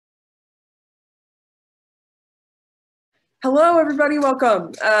Hello, everybody.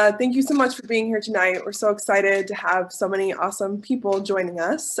 Welcome. Thank you so much for being here tonight. We're so excited to have so many awesome people joining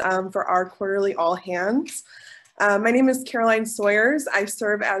us for our quarterly All Hands. My name is Caroline Sawyers. I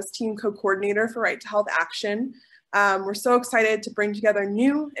serve as Team Co-Coordinator for Right to Health Action. We're so excited to bring together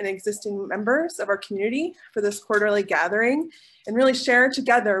new and existing members of our community for this quarterly gathering and really share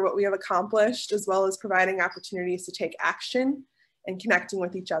together what we have accomplished, as well as providing opportunities to take action and connecting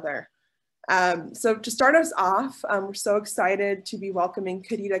with each other. So to start us off, we're so excited to be welcoming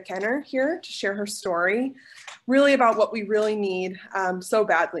Kadita Kenner here to share her story, really about what we really need so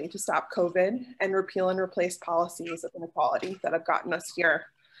badly to stop COVID and repeal and replace policies of inequality that have gotten us here.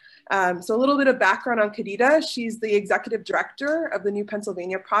 So a little bit of background on Kadita. She's the executive director of the New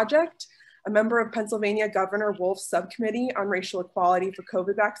Pennsylvania Project, a member of Pennsylvania Governor Wolf's subcommittee on racial equality for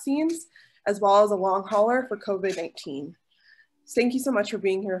COVID vaccines, as well as a long hauler for COVID-19. Thank you so much for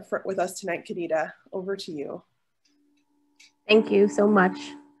being here with us tonight, Kadita. Over to you. Thank you so much.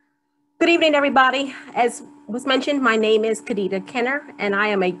 Good evening, everybody. As was mentioned, my name is Kadita Kenner, and I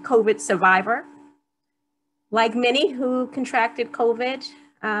am a COVID survivor. Like many who contracted COVID,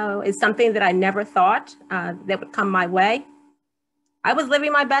 is something that I never thought that would come my way. I was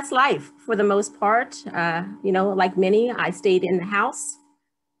living my best life for the most part. Like many, I stayed in the house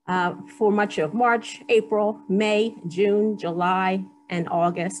for much of March, April, May, June, July, and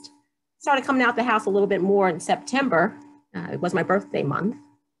August. Started coming out the house a little bit more in September. It was my birthday month.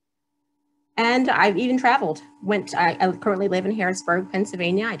 And I've even traveled. I currently live in Harrisburg,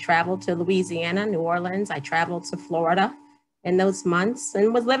 Pennsylvania. I traveled to Louisiana, New Orleans. I traveled to Florida in those months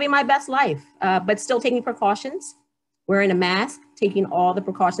and was living my best life, but still taking precautions, wearing a mask, taking all the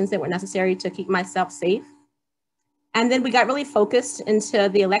precautions that were necessary to keep myself safe. And then we got really focused into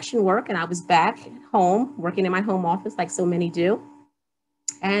the election work, and I was back home working in my home office like so many do.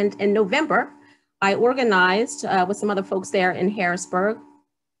 And in November, I organized with some other folks there in Harrisburg,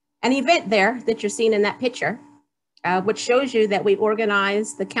 an event there that you're seeing in that picture, which shows you that we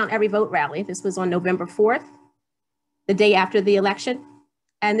organized the Count Every Vote rally. This was on November 4th, the day after the election.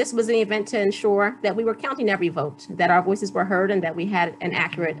 And this was an event to ensure that we were counting every vote, that our voices were heard, and that we had an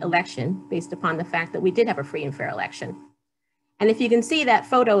accurate election based upon the fact that we did have a free and fair election. And if you can see that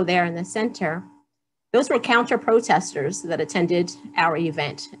photo there in the center, those were counter protesters that attended our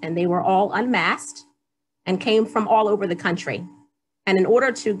event, and they were all unmasked and came from all over the country. And in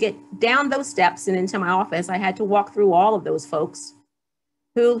order to get down those steps and into my office, I had to walk through all of those folks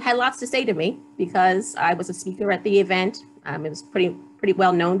who had lots to say to me because I was a speaker at the event. It was pretty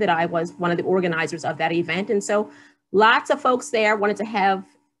well known that I was one of the organizers of that event. And so lots of folks there wanted to have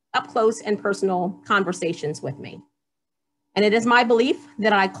up close and personal conversations with me. And it is my belief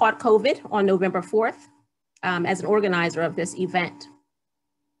that I caught COVID on November 4th as an organizer of this event.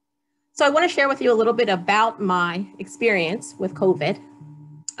 So I want to share with you a little bit about my experience with COVID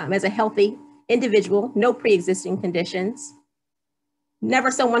as a healthy individual, no pre-existing conditions.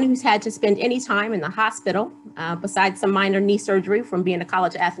 Never someone who's had to spend any time in the hospital, besides some minor knee surgery from being a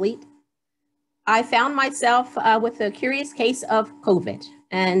college athlete. I found myself with a curious case of COVID,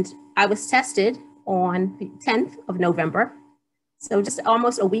 and I was tested on the 10th of November, so just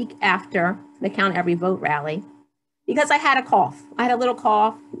almost a week after the Count Every Vote rally, because I had a cough. I had a little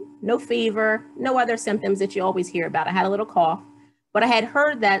cough, no fever, no other symptoms that you always hear about. I had a little cough. But I had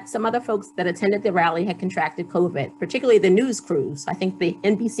heard that some other folks that attended the rally had contracted COVID, particularly the news crews. I think the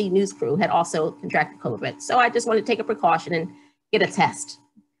NBC news crew had also contracted COVID. So I just wanted to take a precaution and get a test.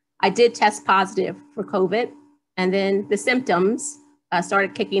 I did test positive for COVID, and then the symptoms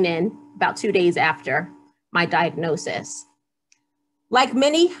started kicking in about 2 days after my diagnosis. Like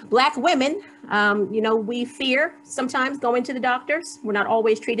many Black women, we fear sometimes going to the doctors. We're not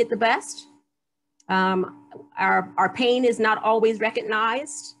always treated the best. Our pain is not always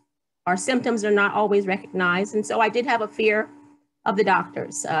recognized. Our symptoms are not always recognized. And so I did have a fear of the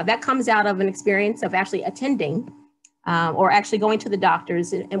doctors. That comes out of an experience of actually attending or actually going to the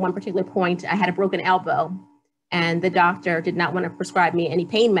doctors. At one particular point, I had a broken elbow, and the doctor did not want to prescribe me any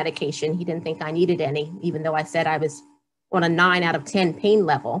pain medication. He didn't think I needed any, even though I said I was on a 9 out of 10 pain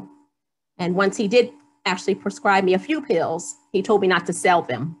level. And once he did actually prescribe me a few pills, he told me not to sell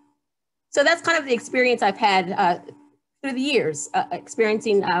them. So that's kind of the experience I've had through the years,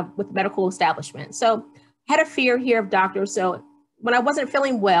 experiencing with the medical establishment. So I had a fear here of doctors. So when I wasn't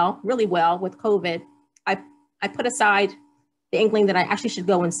feeling well, really well with COVID, I put aside the inkling that I actually should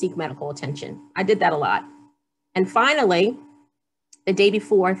go and seek medical attention. I did that a lot. And finally, the day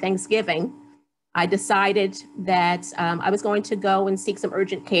before Thanksgiving, I decided that I was going to go and seek some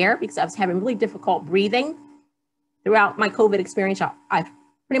urgent care because I was having really difficult breathing. Throughout my COVID experience, I've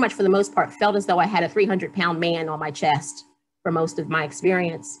pretty much for the most part felt as though I had a 300-pound man on my chest. for most of my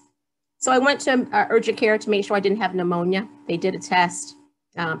experience. So I went to urgent care to make sure I didn't have pneumonia. They did a test,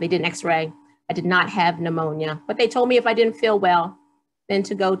 they did an x-ray. I did not have pneumonia, but they told me if I didn't feel well, then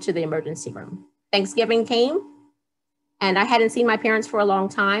to go to the emergency room. Thanksgiving came, and I hadn't seen my parents for a long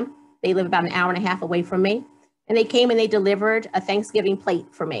time. They live about an hour and a half away from me. And they came and they delivered a Thanksgiving plate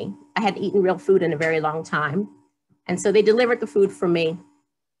for me. I hadn't eaten real food in a very long time. And so they delivered the food for me,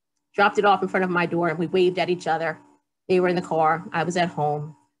 dropped it off in front of my door, and we waved at each other. They were in the car, I was at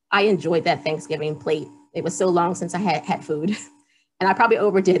home. I enjoyed that Thanksgiving plate. It was so long since I had food, and I probably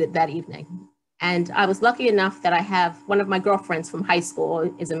overdid it that evening. And I was lucky enough that I have one of my girlfriends from high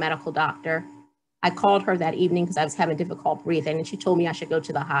school is a medical doctor. I called her that evening because I was having difficult breathing, and she told me I should go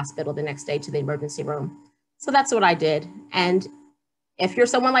to the hospital the next day to the emergency room. So that's what I did. And if you're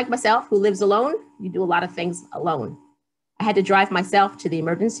someone like myself who lives alone, you do a lot of things alone. I had to drive myself to the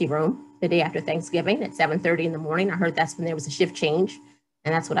emergency room the day after Thanksgiving at 7:30 in the morning. I heard that's when there was a shift change,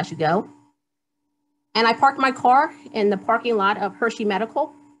 and that's when I should go. And I parked my car in the parking lot of Hershey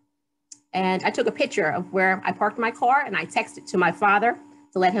Medical. And I took a picture of where I parked my car, and I texted to my father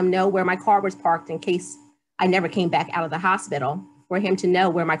to let him know where my car was parked in case I never came back out of the hospital, for him to know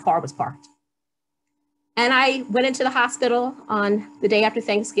where my car was parked. And I went into the hospital on the day after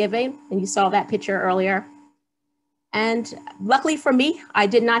Thanksgiving, and you saw that picture earlier. And luckily for me, I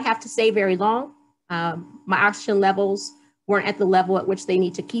did not have to stay very long. My oxygen levels weren't at the level at which they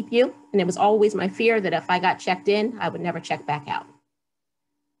need to keep you. And it was always my fear that if I got checked in, I would never check back out.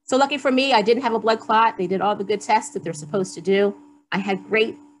 So lucky for me, I didn't have a blood clot. They did all the good tests that they're supposed to do. I had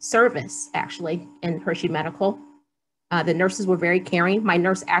great service, actually, in Hershey Medical. The nurses were very caring. My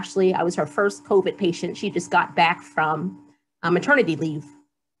nurse, actually, I was her first COVID patient. She just got back from maternity leave.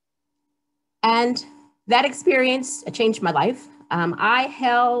 And that experience changed my life. I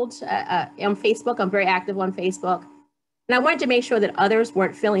held on Facebook, I'm very active on Facebook. And I wanted to make sure that others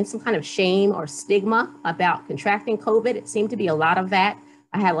weren't feeling some kind of shame or stigma about contracting COVID. It seemed to be a lot of that.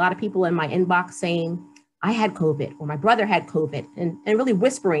 I had a lot of people in my inbox saying, I had COVID, or my brother had COVID, and really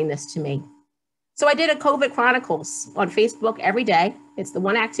whispering this to me. So I did a COVID Chronicles on Facebook every day. It's the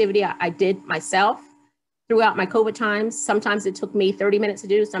one activity I did myself throughout my COVID times. Sometimes it took me 30 minutes to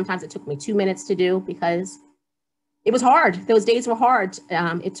do, sometimes it took me 2 minutes to do, because it was hard. Those days were hard.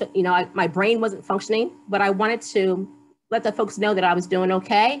 It took, my brain wasn't functioning, but I wanted to let the folks know that I was doing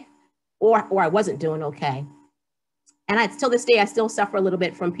okay, or I wasn't doing okay. And till this day, I still suffer a little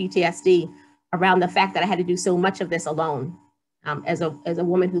bit from PTSD around the fact that I had to do so much of this alone, as a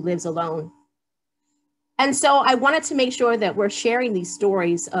woman who lives alone. And so I wanted to make sure that we're sharing these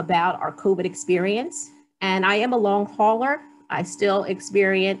stories about our COVID experience. And I am a long hauler. I still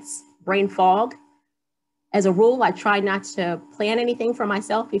experience brain fog. As a rule, I try not to plan anything for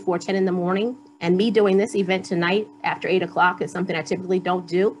myself before 10 in the morning. And me doing this event tonight after 8 o'clock is something I typically don't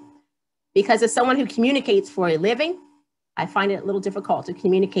do. Because as someone who communicates for a living, I find it a little difficult to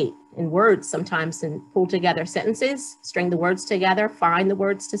communicate in words sometimes and pull together sentences, string the words together, find the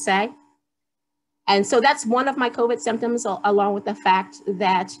words to say. And so that's one of my COVID symptoms, along with the fact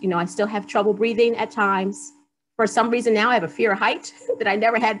that, I still have trouble breathing at times. For some reason now I have a fear of height that I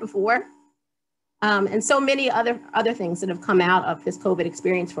never had before. And so many other things that have come out of this COVID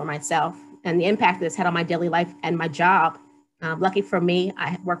experience for myself and the impact that it's had on my daily life and my job. Lucky for me,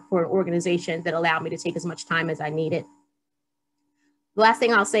 I work for an organization that allowed me to take as much time as I needed. The last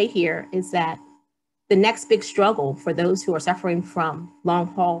thing I'll say here is that the next big struggle for those who are suffering from long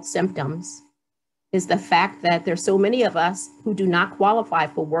haul symptoms is the fact that there's so many of us who do not qualify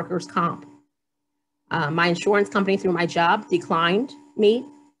for workers' comp. My insurance company through my job declined me.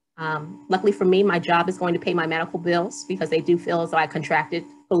 Luckily for me, my job is going to pay my medical bills because they do feel as though I contracted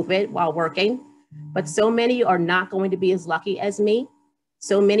COVID while working. But so many are not going to be as lucky as me.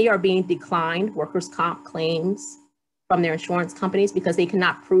 So many are being declined workers' comp claims from their insurance companies because they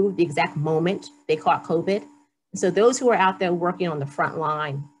cannot prove the exact moment they caught COVID. So those who are out there working on the front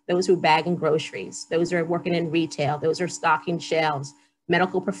line, those who are bagging groceries, those who are working in retail, those who are stocking shelves,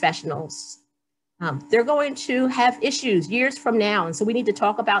 medical professionals, they're going to have issues years from now. And so we need to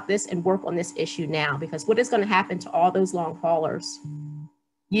talk about this and work on this issue now, because what is going to happen to all those long haulers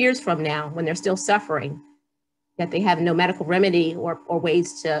years from now when they're still suffering, that they have no medical remedy or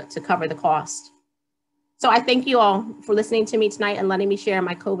ways to cover the cost. So I thank you all for listening to me tonight and letting me share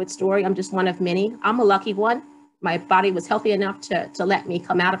my COVID story. I'm just one of many. I'm a lucky one. My body was healthy enough to let me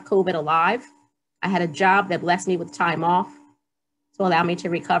come out of COVID alive. I had a job that blessed me with time off to allow me to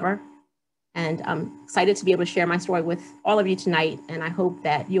recover. And I'm excited to be able to share my story with all of you tonight. And I hope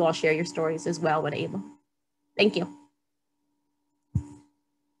that you all share your stories as well when able. Thank you.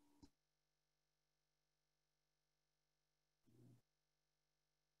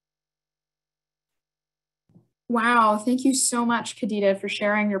 Wow, thank you so much, Khadija, for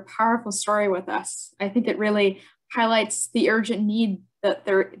sharing your powerful story with us. I think it really highlights the urgent need that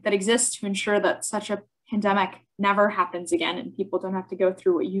exists to ensure that such a pandemic never happens again and people don't have to go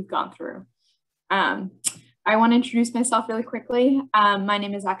through what you've gone through. I want to introduce myself really quickly. My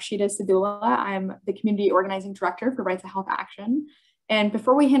name is Akshita Sadula. I'm the Community Organizing Director for Right to Health Action. And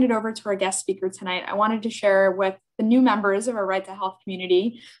before we hand it over to our guest speaker tonight, I wanted to share with the new members of our Right to Health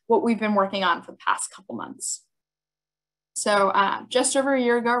community what we've been working on for the past couple months. So just over a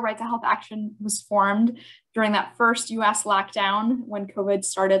year ago, Right to Health Action was formed during that first US lockdown when COVID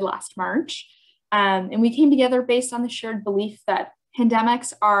started last March. And we came together based on the shared belief that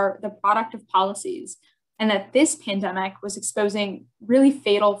pandemics are the product of policies and that this pandemic was exposing really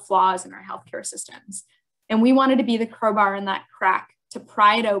fatal flaws in our healthcare systems. And we wanted to be the crowbar in that crack to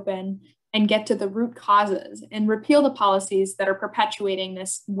pry it open and get to the root causes and repeal the policies that are perpetuating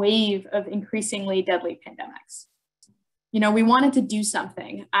this wave of increasingly deadly pandemics. You know, we wanted to do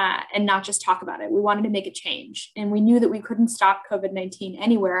something and not just talk about it. We wanted to make a change. And we knew that we couldn't stop COVID-19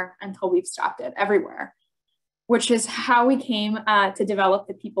 anywhere until we've stopped it everywhere, which is how we came to develop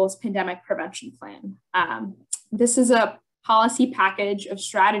the People's Pandemic Prevention Plan. This is a policy package of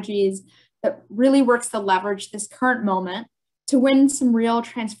strategies that really works to leverage this current moment to win some real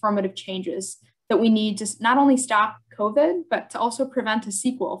transformative changes that we need to not only stop COVID, but to also prevent a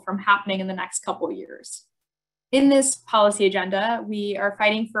sequel from happening in the next couple of years. In this policy agenda, we are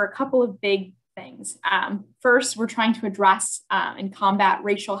fighting for a couple of big things. First, we're trying to address and combat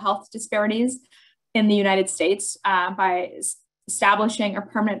racial health disparities in the United States by establishing a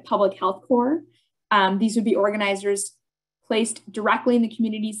permanent public health corps. These would be organizers placed directly in the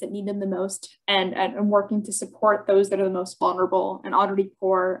communities that need them the most and working to support those that are the most vulnerable and already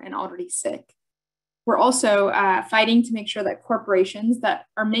poor and already sick. We're also fighting to make sure that corporations that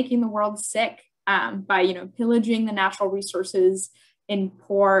are making the world sick by pillaging the natural resources in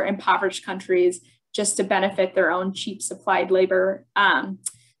poor, impoverished countries just to benefit their own cheap supplied labor.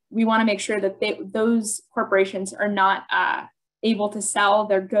 We want to make sure that those corporations are not able to sell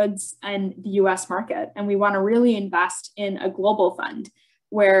their goods in the US market. And we want to really invest in a global fund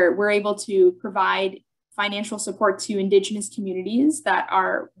where we're able to provide financial support to indigenous communities that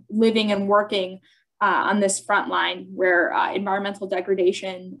are living and working on this front line where environmental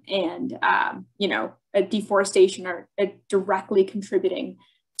degradation and deforestation are directly contributing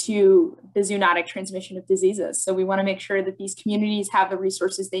to the zoonotic transmission of diseases. So we want to make sure that these communities have the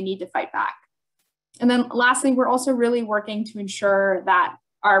resources they need to fight back. And then lastly, we're also really working to ensure that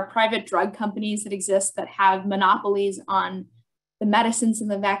our private drug companies that exist that have monopolies on the medicines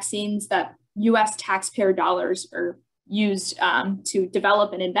and the vaccines that US taxpayer dollars are used to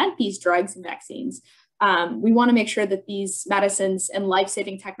develop and invent these drugs and vaccines. We want to make sure that these medicines and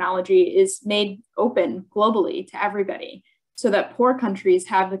life-saving technology is made open globally to everybody so that poor countries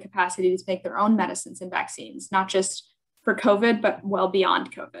have the capacity to make their own medicines and vaccines, not just for COVID, but well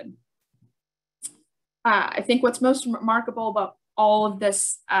beyond COVID. I think what's most remarkable about all of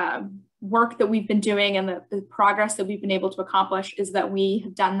this work that we've been doing and the progress that we've been able to accomplish is that we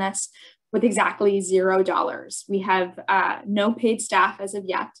have done this with exactly $0. We have no paid staff as of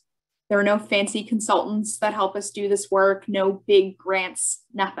yet. There are no fancy consultants that help us do this work, no big grants,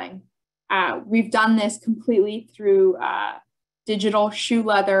 nothing. We've done this completely through digital shoe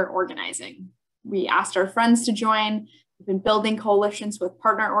leather organizing. We asked our friends to join. We've been building coalitions with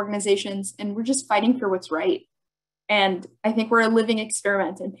partner organizations, and we're just fighting for what's right. And I think we're a living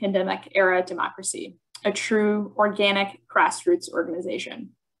experiment in pandemic era democracy, a true organic grassroots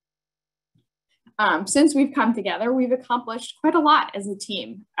organization. Since we've come together, we've accomplished quite a lot as a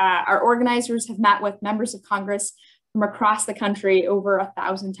team. Our organizers have met with members of Congress from across the country over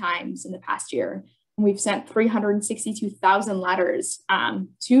 1,000 times in the past year. And we've sent 362,000 letters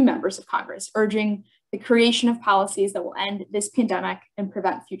to members of Congress, urging the creation of policies that will end this pandemic and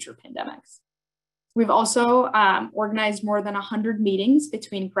prevent future pandemics. We've also organized more than 100 meetings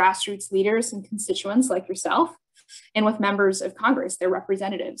between grassroots leaders and constituents like yourself, and with members of Congress, their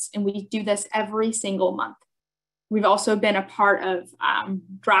representatives. And we do this every single month. We've also been a part of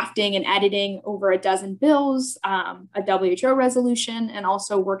drafting and editing over a dozen bills, a WHO resolution, and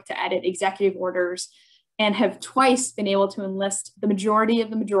also work to edit executive orders, and have twice been able to enlist the majority of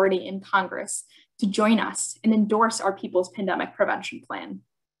the majority in Congress to join us and endorse our People's Pandemic Prevention Plan.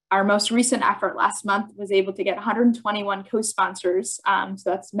 Our most recent effort last month was able to get 121 co-sponsors, so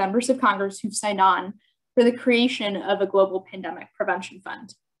that's members of Congress who've signed on for the creation of a global pandemic prevention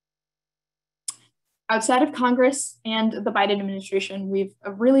fund. Outside of Congress and the Biden administration, we've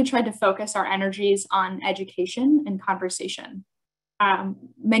really tried to focus our energies on education and conversation.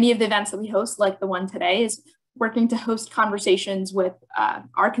 Many of the events that we host, like the one today, is working to host conversations with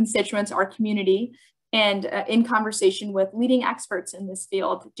our constituents, our community, and in conversation with leading experts in this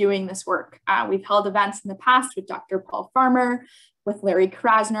field doing this work. We've held events in the past with Dr. Paul Farmer, with Larry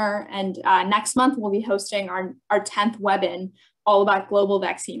Krasner, and next month we'll be hosting our 10th Webin, all about global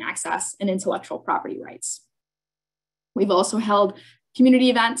vaccine access and intellectual property rights. We've also held community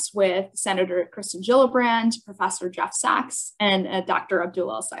events with Senator Kristen Gillibrand, Professor Jeff Sachs, and Dr. Abdul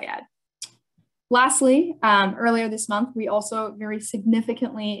El-Sayed. Lastly, earlier this month, we also very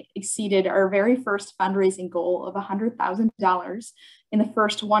significantly exceeded our very first fundraising goal of $100,000 in the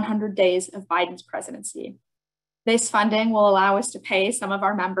first 100 days of Biden's presidency. This funding will allow us to pay some of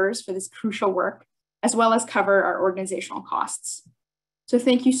our members for this crucial work, as well as cover our organizational costs. So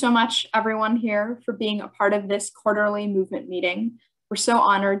thank you so much, everyone here, for being a part of this quarterly movement meeting. We're so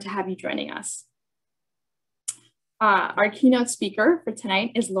honored to have you joining us. Our keynote speaker for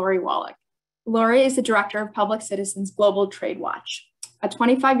tonight is Lori Wallach. Lori is the director of Public Citizens Global Trade Watch, a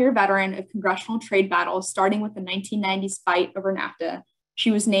 25-year veteran of congressional trade battles starting with the 1990s fight over NAFTA.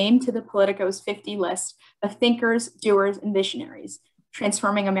 She was named to the Politico's 50 list of thinkers, doers, and visionaries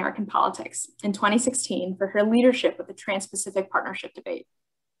transforming American politics in 2016 for her leadership with the Trans-Pacific Partnership debate.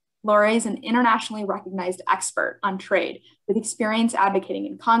 Lori is an internationally recognized expert on trade with experience advocating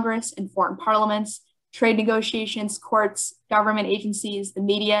in Congress and foreign parliaments, trade negotiations, courts, government agencies, the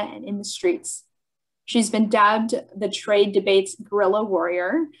media, and in the streets. She's been dubbed the trade debates guerrilla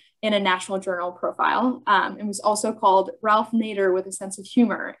warrior in a National Journal profile, and was also called Ralph Nader with a sense of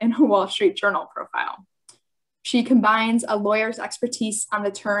humor in a Wall Street Journal profile. She combines a lawyer's expertise on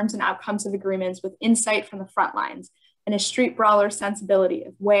the terms and outcomes of agreements with insight from the front lines and a street brawler's sensibility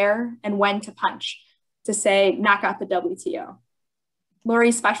of where and when to punch to say, knock out the WTO.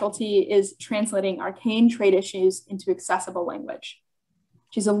 Lori's specialty is translating arcane trade issues into accessible language.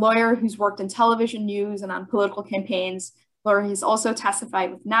 She's a lawyer who's worked in television news and on political campaigns. Lori has also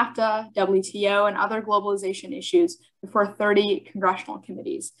testified with NAFTA, WTO, and other globalization issues before 30 congressional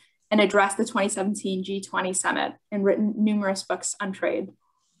committees and addressed the 2017 G20 summit and written numerous books on trade.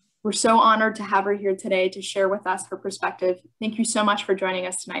 We're so honored to have her here today to share with us her perspective. Thank you so much for joining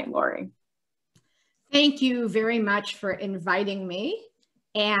us tonight, Lori. Thank you very much for inviting me.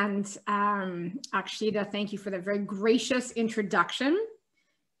 And Akshita, thank you for the very gracious introduction.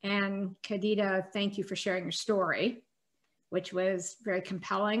 And Khadija, thank you for sharing your story, which was very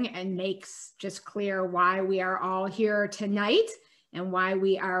compelling and makes just clear why we are all here tonight and why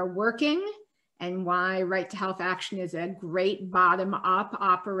we are working and why Right to Health Action is a great bottom-up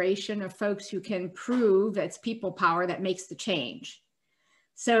operation of folks who can prove it's people power that makes the change.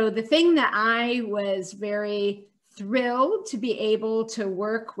 So the thing that I was very thrilled to be able to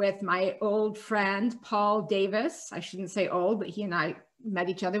work with my old friend, Paul Davis. I shouldn't say old, but he and I met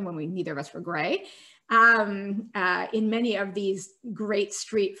each other when neither of us were gray, in many of these great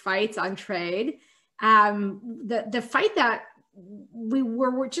street fights on trade. The fight that we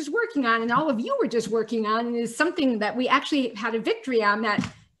were just working on and all of you were just working on is something that we actually had a victory on that,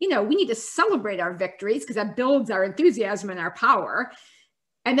 you know, we need to celebrate our victories because that builds our enthusiasm and our power.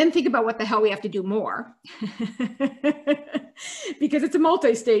 And then think about what the hell we have to do more because it's a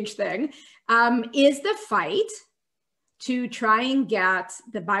multi-stage thing, is the fight to try and get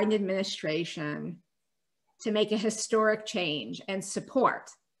the Biden administration to make a historic change and support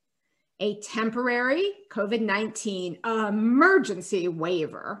a temporary COVID-19 emergency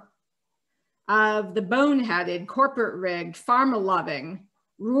waiver of the boneheaded, corporate-rigged, pharma-loving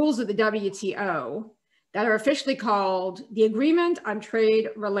rules of the WTO that are officially called the Agreement on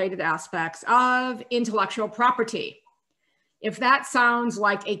Trade-Related Aspects of Intellectual Property. If that sounds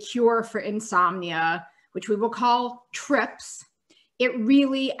like a cure for insomnia, which we will call TRIPS, it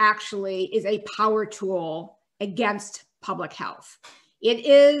really actually is a power tool against public health. It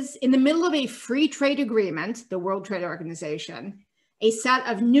is in the middle of a free trade agreement, the World Trade Organization, a set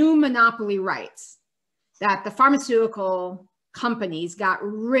of new monopoly rights that the pharmaceutical companies got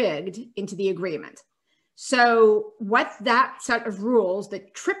rigged into the agreement. So what that set of rules, the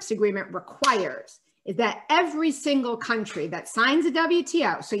TRIPS agreement requires, is that every single country that signs a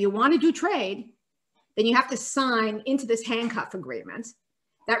WTO, so you want to do trade, then you have to sign into this handcuff agreement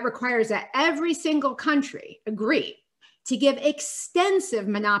that requires that every single country agree to give extensive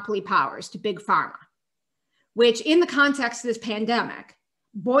monopoly powers to big pharma, which in the context of this pandemic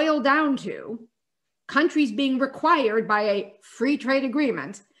boil down to countries being required by a free trade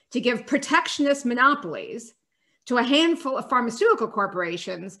agreement to give protectionist monopolies to a handful of pharmaceutical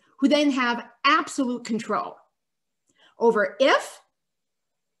corporations who then have absolute control over if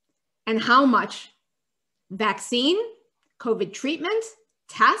and how much vaccine, COVID treatment,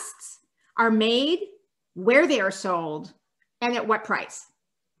 tests are made where they are sold, and at what price.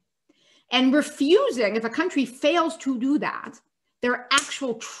 And refusing, if a country fails to do that, their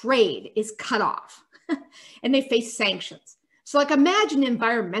actual trade is cut off and they face sanctions. So like imagine an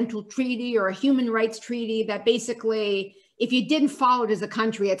environmental treaty or a human rights treaty that basically, if you didn't follow it as a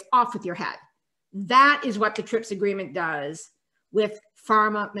country, it's off with your head. That is what the TRIPS agreement does with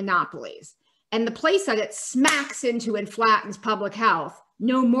pharma monopolies. And the place that it smacks into and flattens public health,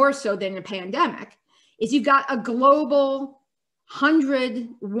 no more so than a pandemic, is you've got a global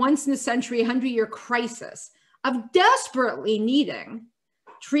once in a century, 100-year crisis of desperately needing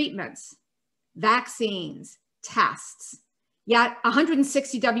treatments, vaccines, tests. Yet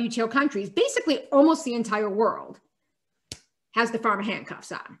 160 WTO countries, basically almost the entire world, has the pharma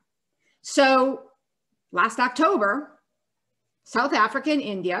handcuffs on. So last October, South Africa and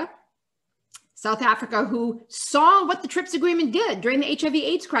India, South Africa, who saw what the TRIPS agreement did during the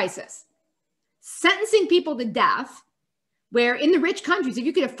HIV/AIDS crisis, sentencing people to death, where in the rich countries, if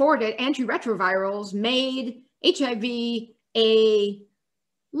you could afford it, antiretrovirals made HIV a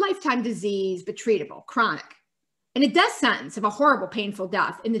lifetime disease, but treatable, chronic. And a death sentence of a horrible, painful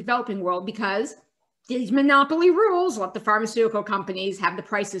death in the developing world because these monopoly rules let the pharmaceutical companies have the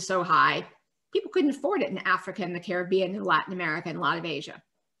prices so high, people couldn't afford it in Africa and the Caribbean and Latin America and a lot of Asia.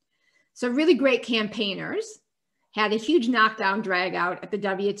 So really great campaigners had a huge knockdown drag out at the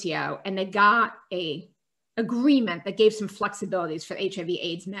WTO, and they got a agreement that gave some flexibilities for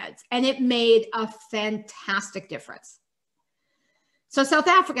HIV/AIDS meds, and it made a fantastic difference. So South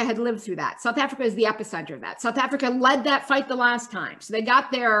Africa had lived through that. South Africa is the epicenter of that. South Africa led that fight the last time. So they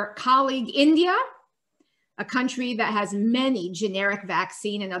got their colleague India, a country that has many generic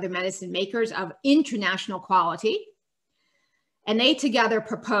vaccine and other medicine makers of international quality, and they together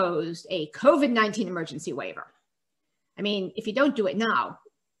proposed a COVID-19 emergency waiver. I mean, if you don't do it now,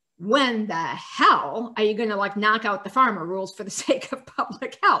 when the hell are you going to like knock out the pharma rules for the sake of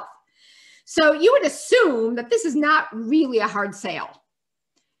public health? So you would assume that this is not really a hard sale.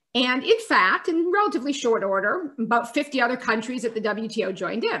 And in fact, in relatively short order, about 50 other countries at the WTO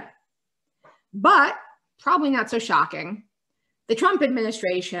joined in. But probably not so shocking, the Trump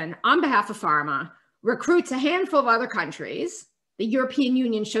administration, on behalf of pharma, recruits a handful of other countries. The European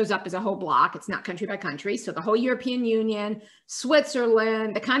Union shows up as a whole block. It's not country by country. So the whole European Union,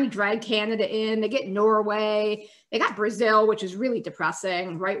 Switzerland, they kind of drag Canada in. They get Norway. They got Brazil, which is really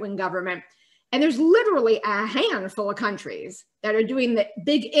depressing, right-wing government. And there's literally a handful of countries that are doing the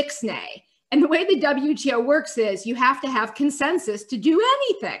big ixnay. And the way the WTO works is you have to have consensus to do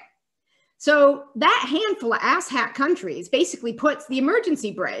anything. So that handful of asshat countries basically puts the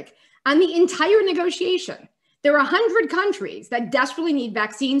emergency brake on the entire negotiation. There are 100 countries that desperately need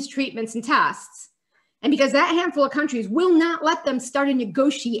vaccines, treatments, and tests. And because that handful of countries will not let them start a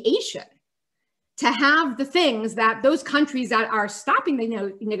negotiation to have the things that those countries that are stopping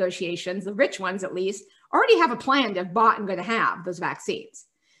the negotiations, the rich ones at least, already have a plan to have bought and going to have those vaccines.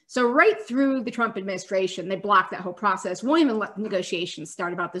 So right through the Trump administration, they blocked that whole process, won't even let the negotiations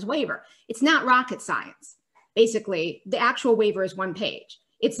start about this waiver. It's not rocket science. Basically, the actual waiver is one page.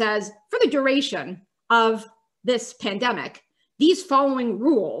 It says, for the duration of this pandemic, these following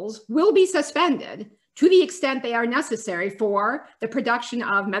rules will be suspended to the extent they are necessary for the production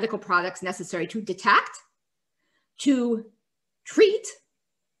of medical products necessary to detect, to treat,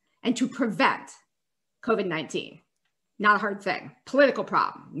 and to prevent COVID-19. Not a hard thing. Political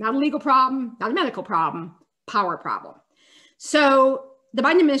problem, not a legal problem, not a medical problem, power problem. So the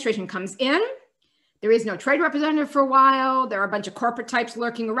Biden administration comes in. There is no trade representative for a while. There are a bunch of corporate types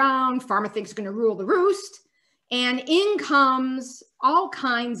lurking around. Pharma thinks it's going to rule the roost. And in comes all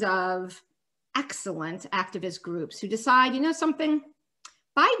kinds of excellent activist groups who decide, you know something?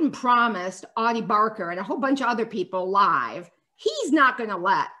 Biden promised Audie Barker and a whole bunch of other people live, he's not going to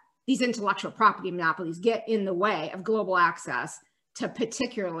let these intellectual property monopolies get in the way of global access to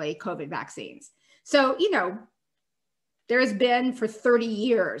particularly COVID vaccines. So, you know, there has been for 30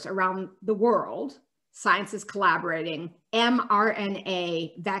 years around the world, science is collaborating,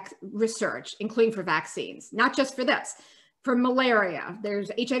 mRNA research, including for vaccines, not just for this. For malaria, there's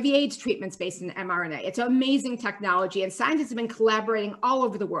HIV/AIDS treatments based in mRNA. It's amazing technology, and scientists have been collaborating all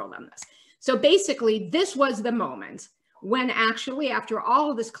over the world on this. So basically, this was the moment when actually, after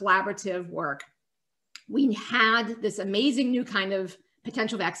all of this collaborative work, we had this amazing new kind of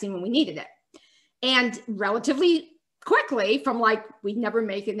potential vaccine when we needed it. And relatively quickly, from like, we'd never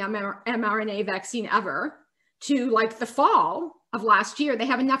make an mRNA vaccine ever, to like the fall of last year, they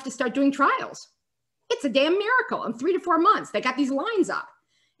have enough to start doing trials. It's a damn miracle. In 3 to 4 months, they got these lines up.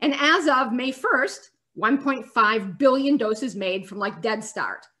 And as of May 1st, 1.5 billion doses made from like dead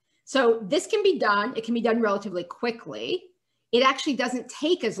start. So this can be done. It can be done relatively quickly. It actually doesn't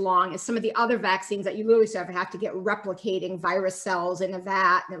take as long as some of the other vaccines that you literally have to get replicating virus cells in a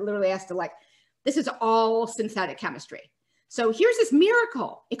vat. And it literally has to this is all synthetic chemistry. So here's this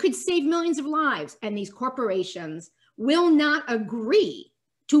miracle. It could save millions of lives. And these corporations will not agree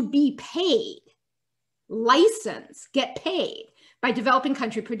to be paid, get paid by developing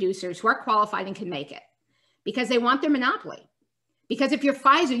country producers who are qualified and can make it, because they want their monopoly. Because if you're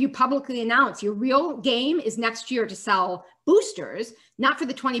Pfizer, you publicly announce your real game is next year to sell boosters, not for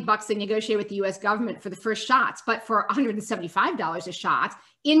the $20 they negotiate with the US government for the first shots, but for $175 a shot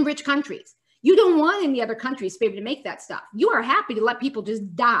in rich countries. You don't want any other countries to be able to make that stuff. You are happy to let people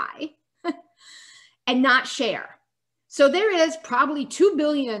just die and not share. So there is probably 2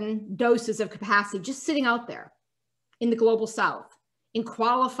 billion doses of capacity just sitting out there in the global south, in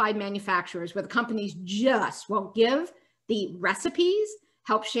qualified manufacturers where the companies just won't give the recipes,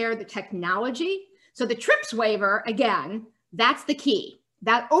 help share the technology. So the TRIPS waiver, again, that's the key.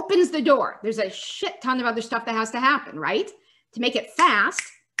 That opens the door. There's a shit ton of other stuff that has to happen, right? To make it fast,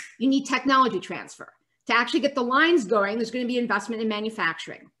 you need technology transfer. To actually get the lines going, there's going to be investment in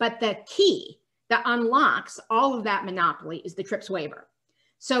manufacturing. But the key that unlocks all of that monopoly is the TRIPS waiver.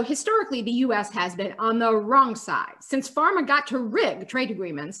 So historically, the US has been on the wrong side. Since pharma got to rig trade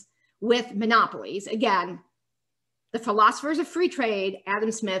agreements with monopolies, again, the philosophers of free trade, Adam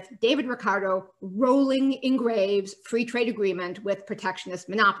Smith, David Ricardo, rolling in graves, free trade agreement with protectionist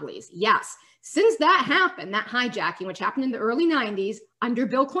monopolies. Yes, since that happened, that hijacking, which happened in the early 90s under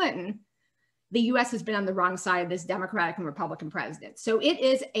Bill Clinton, the US has been on the wrong side of this Democratic and Republican president. So it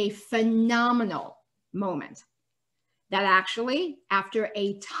is a phenomenal moment that actually, after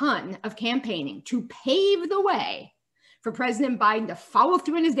a ton of campaigning to pave the way for President Biden to follow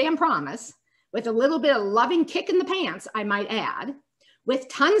through on his damn promise, with a little bit of loving kick in the pants, I might add, with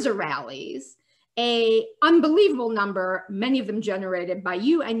tons of rallies, an unbelievable number, many of them generated by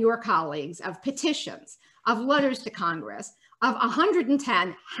you and your colleagues, of petitions, of letters to Congress, of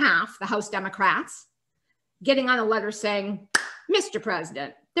 110, half the House Democrats, getting on a letter saying, Mr.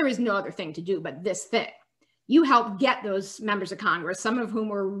 President, there is no other thing to do but this thing. You helped get those members of Congress, some of whom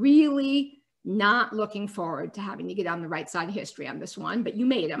were really not looking forward to having to get on the right side of history on this one, but you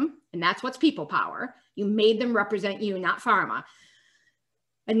made them, and that's what's people power. You made them represent you, not pharma.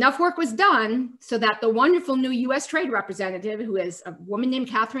 Enough work was done so that the wonderful new US trade representative, who is a woman named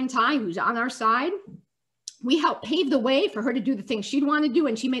Catherine Tai, who's on our side, we helped pave the way for her to do the things she'd want to do,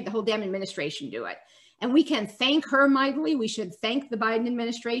 and she made the whole damn administration do it. And we can thank her mightily. We should thank the Biden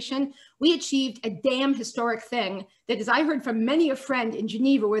administration. We achieved a damn historic thing that, as I heard from many a friend in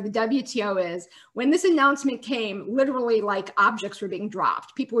Geneva, where the WTO is, when this announcement came, literally like objects were being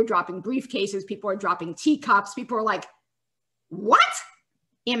dropped. People were dropping briefcases, people were dropping teacups, people were like, what?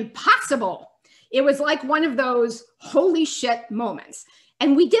 Impossible. It was like one of those holy shit moments.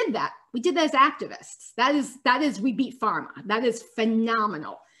 And we did that. We did that as activists. That is, we beat pharma. That is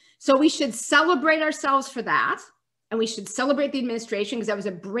phenomenal. So we should celebrate ourselves for that. And we should celebrate the administration because that was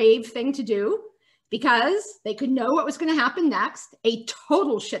a brave thing to do, because they could know what was going to happen next, a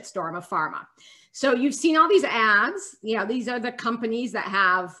total shitstorm of pharma. So you've seen all these ads. You know, these are the companies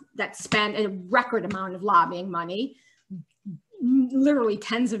that spend a record amount of lobbying money, literally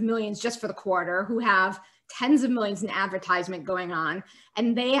tens of millions just for the quarter, who have tens of millions in advertisement going on,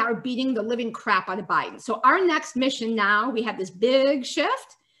 and they are beating the living crap out of Biden. So our next mission now, we have this big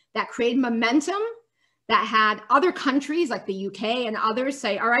shift that created momentum, that had other countries like the UK and others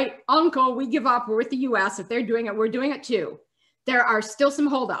say, all right, uncle, we give up, we're with the US. If they're doing it, we're doing it too. There are still some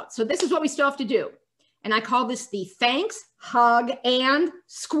holdouts. So this is what we still have to do. And I call this the thanks, hug, and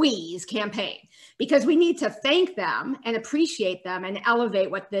squeeze campaign, because we need to thank them and appreciate them and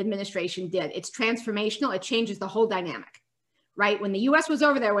elevate what the administration did. It's transformational. It changes the whole dynamic, right? When the US was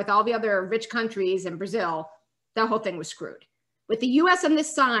over there with all the other rich countries and Brazil, the whole thing was screwed. With the US on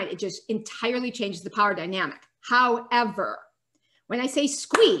this side, it just entirely changes the power dynamic. However, when I say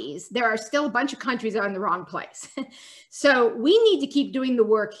squeeze, there are still a bunch of countries that are in the wrong place. So we need to keep doing the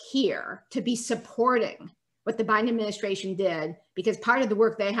work here to be supporting what the Biden administration did, because part of the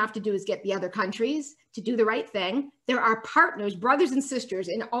work they have to do is get the other countries to do the right thing. There are partners, brothers and sisters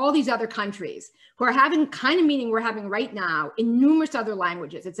in all these other countries who are having kind of meeting we're having right now in numerous other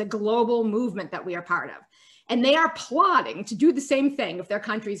languages. It's a global movement that we are part of. And they are plotting to do the same thing if their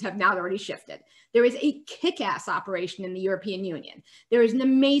countries have not already shifted. There is a kick-ass operation in the European Union. There is an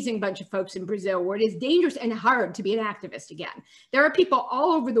amazing bunch of folks in Brazil where it is dangerous and hard to be an activist again. There are people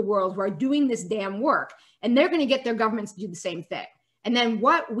all over the world who are doing this damn work, and they're going to get their governments to do the same thing. And then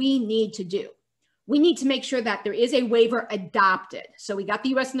what we need to do, We need to make sure that there is a waiver adopted. So we got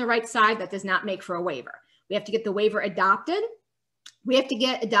the US on the right side. That does not make for a waiver. We have to get the waiver adopted. We have to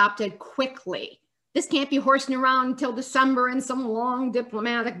get adopted quickly. This can't be horsing around until December in some long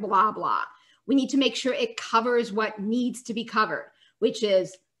diplomatic blah, blah. We need to make sure it covers what needs to be covered, which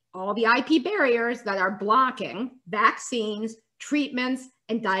is all the IP barriers that are blocking vaccines, treatments,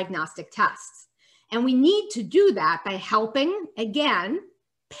 and diagnostic tests. And we need to do that by helping, again,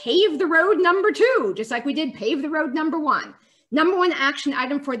 pave the road number 2, just like we did pave the road number 1. Number 1 action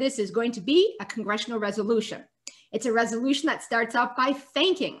item for this is going to be a congressional resolution. It's a resolution that starts out by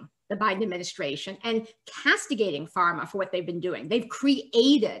thanking the Biden administration and castigating pharma for what they've been doing. They've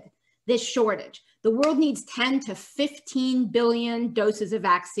created this shortage. The world needs 10 to 15 billion doses of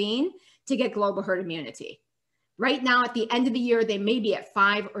vaccine to get global herd immunity. Right now, at the end of the year, they may be at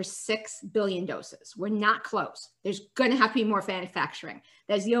 5 or 6 billion doses. We're not close. There's going to have to be more manufacturing.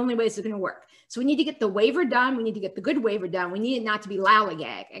 That's the only way this is going to work. So we need to get the waiver done. We need to get the good waiver done. We need it not to be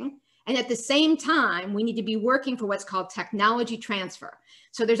lollygagging. And at the same time, we need to be working for what's called technology transfer.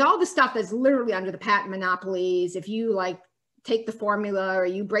 So there's all the stuff that's literally under the patent monopolies. If you like take the formula or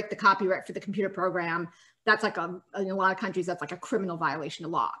you break the copyright for the computer program, that's like in a lot of countries, that's like a criminal violation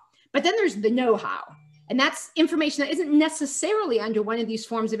of law. But then there's the know-how. And that's information that isn't necessarily under one of these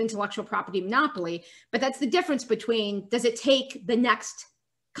forms of intellectual property monopoly, but that's the difference between, does it take the next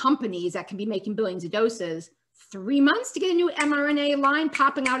companies that can be making billions of doses 3 months to get a new mRNA line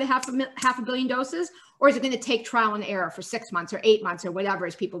popping out at half a billion doses? Or is it going to take trial and error for 6 months or 8 months or whatever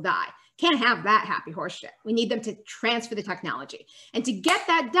as people die? Can't have that happy horse shit. We need them to transfer the technology. And to get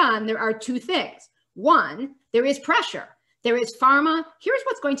that done, there are 2 things. One, there is pressure. There is pharma. Here's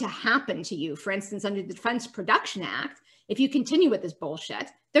what's going to happen to you. For instance, under the Defense Production Act, if you continue with this bullshit,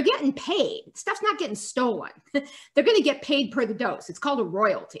 they're getting paid. Stuff's not getting stolen. They're going to get paid per the dose. It's called a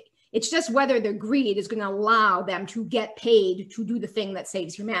royalty. It's just whether their greed is going to allow them to get paid to do the thing that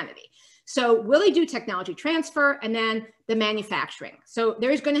saves humanity. So will they do technology transfer and then the manufacturing? So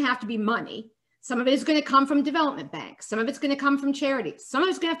there's going to have to be money. Some of it is going to come from development banks. Some of it's going to come from charities. Some of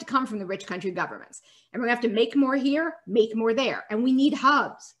it's going to have to come from the rich country governments. And we're going to have to make more here, make more there. And we need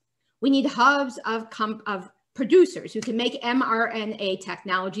hubs. We need hubs of producers who can make mRNA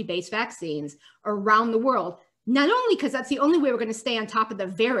technology-based vaccines around the world. Not only because that's the only way we're going to stay on top of the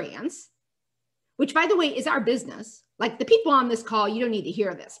variants, which, by the way, is our business. Like the people on this call, you don't need to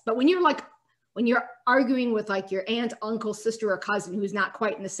hear this. But when you're arguing with like your aunt, uncle, sister, or cousin who's not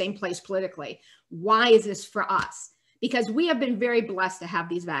quite in the same place politically, why is this for us? Because we have been very blessed to have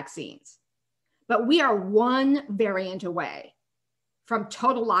these vaccines. But we are one variant away from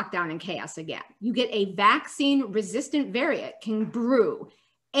total lockdown and chaos again. You get a vaccine-resistant variant can brew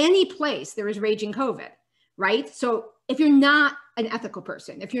any place there is raging COVID, right? So if you're not an ethical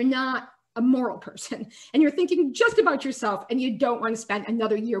person, if you're not a moral person, and you're thinking just about yourself and you don't want to spend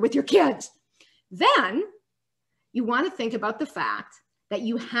another year with your kids, then you want to think about the fact that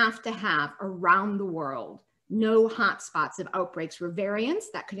you have to have around the world no hotspots of outbreaks where variants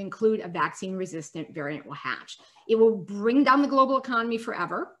that could include a vaccine-resistant variant will hatch. It will bring down the global economy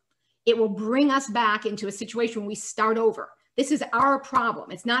forever. It will bring us back into a situation where we start over. This is our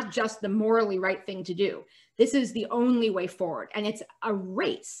problem. It's not just the morally right thing to do. This is the only way forward. And it's a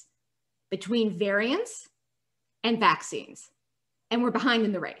race between variants and vaccines. And we're behind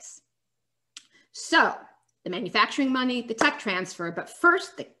in the race. So the manufacturing money, the tech transfer, but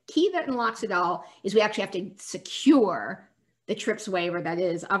first, the key that unlocks it all is we actually have to secure the TRIPS waiver that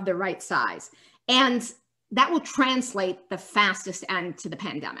is of the right size. And that will translate the fastest end to the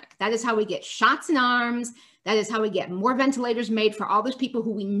pandemic. That is how we get shots in arms. That is how we get more ventilators made for all those people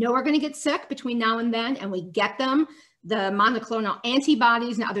who we know are going to get sick between now and then, and we get them the monoclonal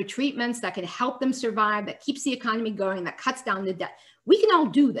antibodies and other treatments that can help them survive, that keeps the economy going, that cuts down the debt. We can all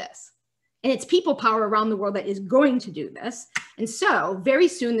do this. And it's people power around the world that is going to do this. And so very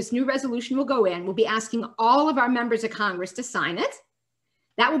soon, this new resolution will go in. We'll be asking all of our members of Congress to sign it.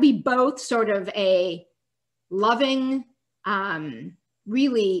 That will be both sort of a loving,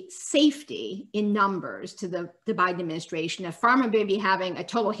 really safety in numbers to the Biden administration. If pharma may be having a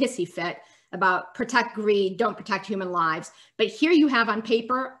total hissy fit about protect greed, don't protect human lives. But here you have on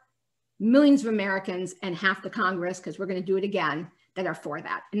paper, millions of Americans and half the Congress, because we're going to do it again, that are for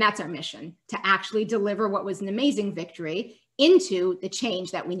that. And that's our mission, to actually deliver what was an amazing victory into the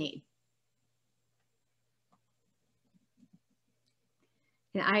change that we need.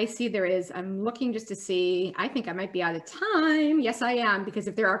 And I see there is, I'm looking just to see, I think I might be out of time. Yes, I am, because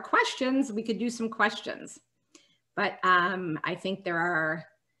if there are questions, we could do some questions. But I think there are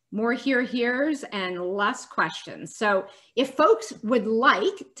more here's and less questions. So if folks would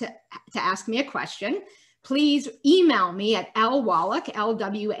like to ask me a question, please email me at lwallach,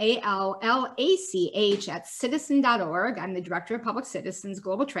 LWALLACH at citizen.org. I'm the Director of Public Citizens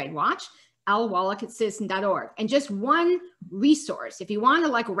Global Trade Watch, lwallach at citizen.org. And just one resource, if you want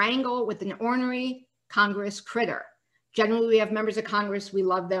to like wrangle with an ornery Congress critter. Generally, we have members of Congress, we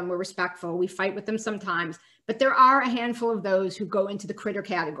love them, we're respectful, we fight with them sometimes, but there are a handful of those who go into the critter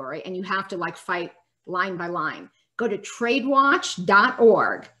category and you have to like fight line by line. Go to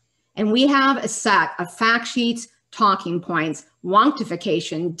tradewatch.org and we have a set of fact sheets, talking points,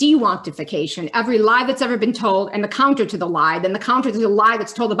 wonktification, de-wonktification, every lie that's ever been told, and the counter to the lie, then the counter to the lie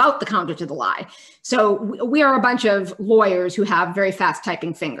that's told about the counter to the lie. So we are a bunch of lawyers who have very fast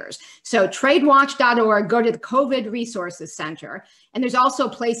typing fingers. So tradewatch.org, go to the COVID Resources Center. And there's also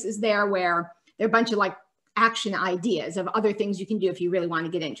places there where there are a bunch of like action ideas of other things you can do if you really want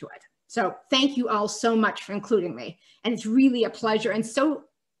to get into it. So thank you all so much for including me. And it's really a pleasure and so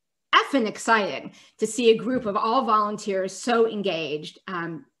effing exciting to see a group of all volunteers so engaged,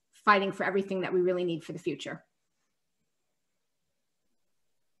 fighting for everything that we really need for the future.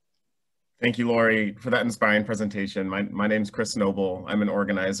 Thank you, Lori, for that inspiring presentation. My name's Chris Noble. I'm an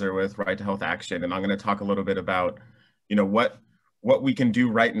organizer with Right to Health Action, and I'm going to talk a little bit about, what we can do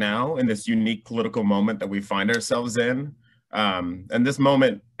right now in this unique political moment that we find ourselves in. And this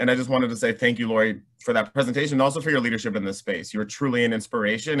moment, and I just wanted to say thank you, Lori, for that presentation, and also for your leadership in this space. You're truly an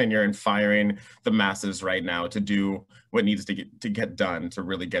inspiration, and you're inspiring the masses right now to do what needs to get done to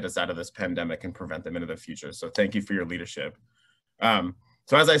really get us out of this pandemic and prevent them into the future. So thank you for your leadership. So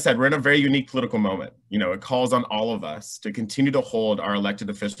as I said, we're in a very unique political moment. It calls on all of us to continue to hold our elected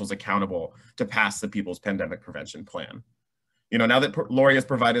officials accountable to pass the People's Pandemic Prevention Plan. Now that Lori has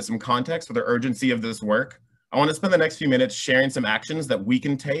provided some context for the urgency of this work, I want to spend the next few minutes sharing some actions that we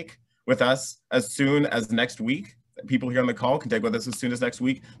can take with us as soon as next week. People here on the call can take with us as soon as next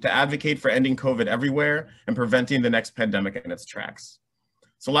week to advocate for ending COVID everywhere and preventing the next pandemic in its tracks.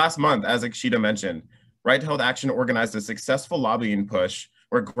 So last month, as Akshita mentioned, Right to Health Action organized a successful lobbying push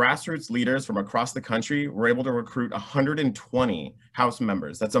where grassroots leaders from across the country were able to recruit 120 House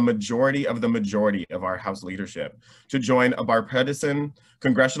members. That's a majority of our House leadership to join a bipartisan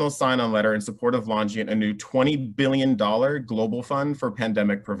congressional sign-on letter in support of launching a new $20 billion global fund for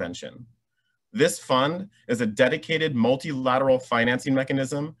pandemic prevention. This fund is a dedicated multilateral financing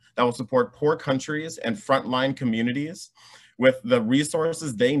mechanism that will support poor countries and frontline communities with the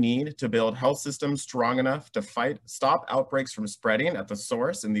resources they need to build health systems strong enough to stop outbreaks from spreading at the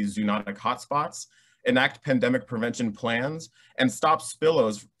source in these zoonotic hotspots, enact pandemic prevention plans, and stop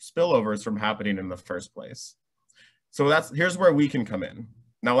spillovers from happening in the first place. So here's where we can come in.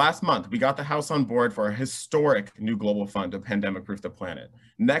 Now, last month, we got the House on board for a historic new global fund to pandemic-proof the planet.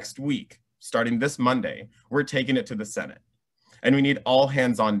 Next week, starting this Monday, we're taking it to the Senate, and we need all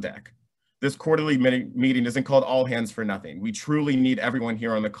hands on deck. This quarterly meeting isn't called all hands for nothing. We truly need everyone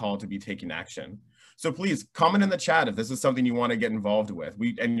here on the call to be taking action. So please comment in the chat if this is something you want to get involved with.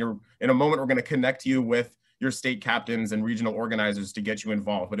 In a moment, we're going to connect you with your state captains and regional organizers to get you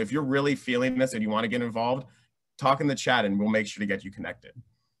involved. But if you're really feeling this and you want to get involved, talk in the chat and we'll make sure to get you connected.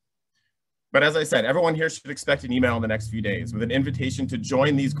 But as I said, everyone here should expect an email in the next few days with an invitation to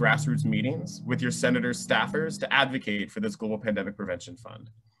join these grassroots meetings with your senators' staffers to advocate for this Global Pandemic Prevention Fund.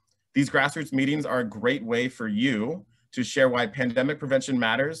 These grassroots meetings are a great way for you to share why pandemic prevention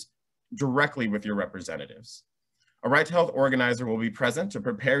matters directly with your representatives. A Right to Health organizer will be present to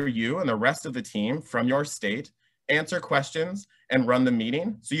prepare you and the rest of the team from your state, answer questions, and run the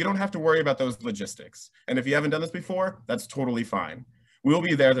meeting, so you don't have to worry about those logistics. And if you haven't done this before, that's totally fine. We'll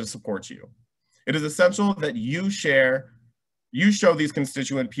be there to support you. It is essential that you show these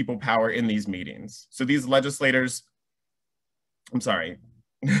constituent people power in these meetings. So these legislators,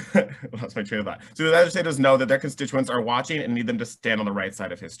 lost my train of thought. So the legislators know that their constituents are watching and need them to stand on the right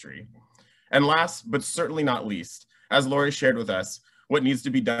side of history. And last, but certainly not least, as Lori shared with us, what needs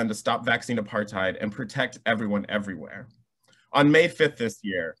to be done to stop vaccine apartheid and protect everyone everywhere. On May 5th this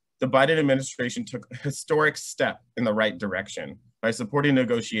year, the Biden administration took a historic step in the right direction by supporting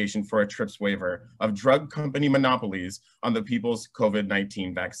negotiation for a TRIPS waiver of drug company monopolies on the people's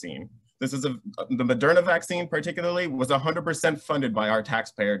COVID-19 vaccine. The Moderna vaccine particularly was 100% funded by our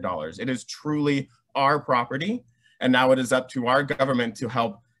taxpayer dollars. It is truly our property, and now it is up to our government to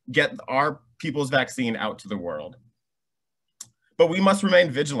help get our people's vaccine out to the world. But we must remain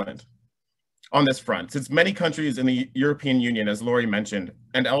vigilant. on this front, since many countries in the European Union, as Lori mentioned,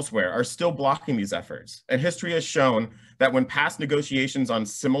 and elsewhere are still blocking these efforts. And history has shown that when past negotiations on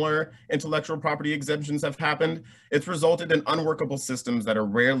similar intellectual property exemptions have happened, it's resulted in unworkable systems that are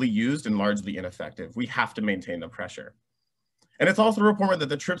rarely used and largely ineffective. We have to maintain the pressure. And it's also reported that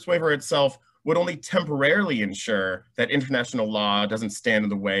the TRIPS waiver itself would only temporarily ensure that international law doesn't stand in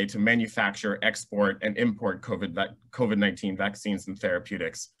the way to manufacture, export, and import COVID-19 vaccines and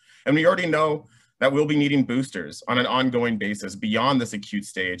therapeutics. And we already know that we'll be needing boosters on an ongoing basis beyond this acute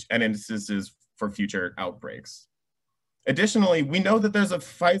stage and instances for future outbreaks. Additionally, we know that there's a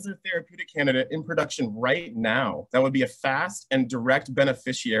Pfizer therapeutic candidate in production right now that would be a fast and direct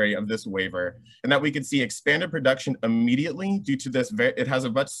beneficiary of this waiver, and that we could see expanded production immediately due to this, it has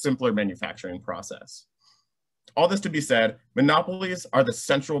a much simpler manufacturing process. All this to be said, monopolies are the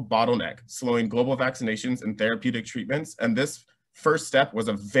central bottleneck slowing global vaccinations and therapeutic treatments, and this first step was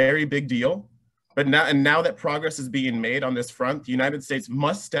a very big deal. But now that progress is being made on this front, the United States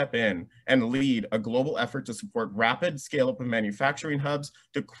must step in and lead a global effort to support rapid scale-up of manufacturing hubs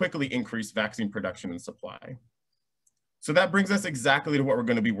to quickly increase vaccine production and supply. So that brings us exactly to what we're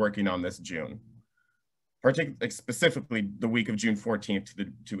going to be working on this June, specifically the week of June 14th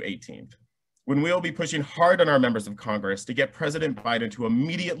to 18th. When we'll be pushing hard on our members of Congress to get President Biden to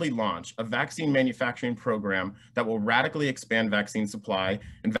immediately launch a vaccine manufacturing program that will radically expand vaccine supply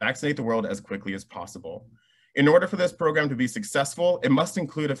and vaccinate the world as quickly as possible. In order for this program to be successful, it must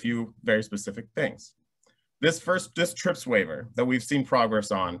include a few very specific things. This TRIPS waiver that we've seen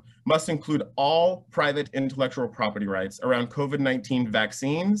progress on must include all private intellectual property rights around COVID-19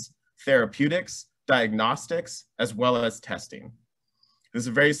 vaccines, therapeutics, diagnostics, as well as testing. This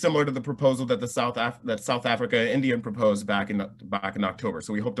is very similar to the proposal that South Africa and India proposed back in October.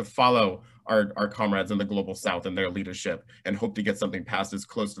 So we hope to follow our comrades in the global South and their leadership and hope to get something passed as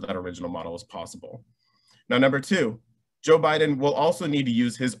close to that original model as possible. Now, number two, Joe Biden will also need to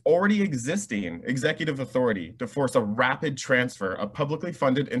use his already existing executive authority to force a rapid transfer of publicly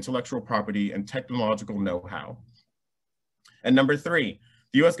funded intellectual property and technological know-how. And number three,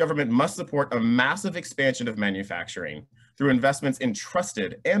 the US government must support a massive expansion of manufacturing through investments in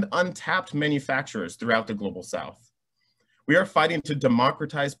trusted and untapped manufacturers throughout the global South. We are fighting to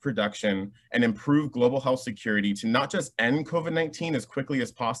democratize production and improve global health security to not just end COVID-19 as quickly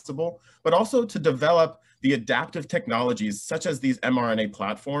as possible, but also to develop the adaptive technologies such as these mRNA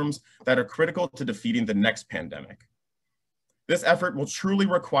platforms that are critical to defeating the next pandemic. This effort will truly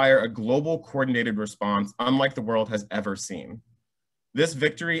require a global coordinated response unlike the world has ever seen. This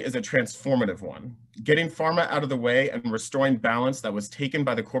victory is a transformative one, getting pharma out of the way and restoring balance that was taken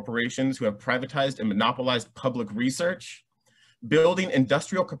by the corporations who have privatized and monopolized public research. Building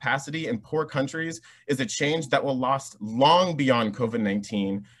industrial capacity in poor countries is a change that will last long beyond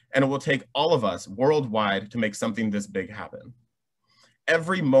COVID-19, and it will take all of us worldwide to make something this big happen.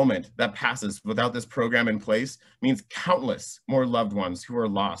 Every moment that passes without this program in place means countless more loved ones who are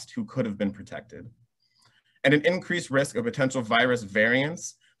lost who could have been protected. And an increased risk of potential virus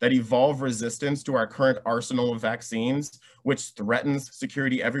variants that evolve resistance to our current arsenal of vaccines, which threatens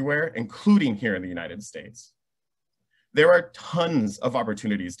security everywhere, including here in the United States. There are tons of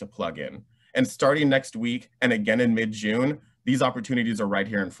opportunities to plug in, and starting next week and again in mid-June, these opportunities are right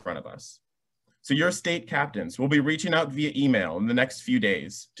here in front of us. So your state captains will be reaching out via email in the next few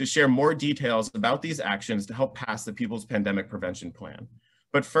days to share more details about these actions to help pass the People's Pandemic Prevention Plan.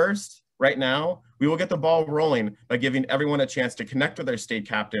 But first, right now, we will get the ball rolling by giving everyone a chance to connect with their state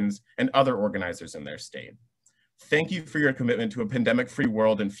captains and other organizers in their state. Thank you for your commitment to a pandemic-free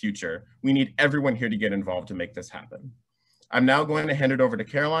world and future. We need everyone here to get involved to make this happen. I'm now going to hand it over to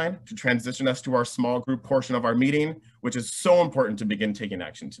Caroline to transition us to our small group portion of our meeting, which is so important to begin taking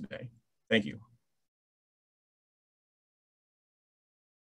action today. Thank you.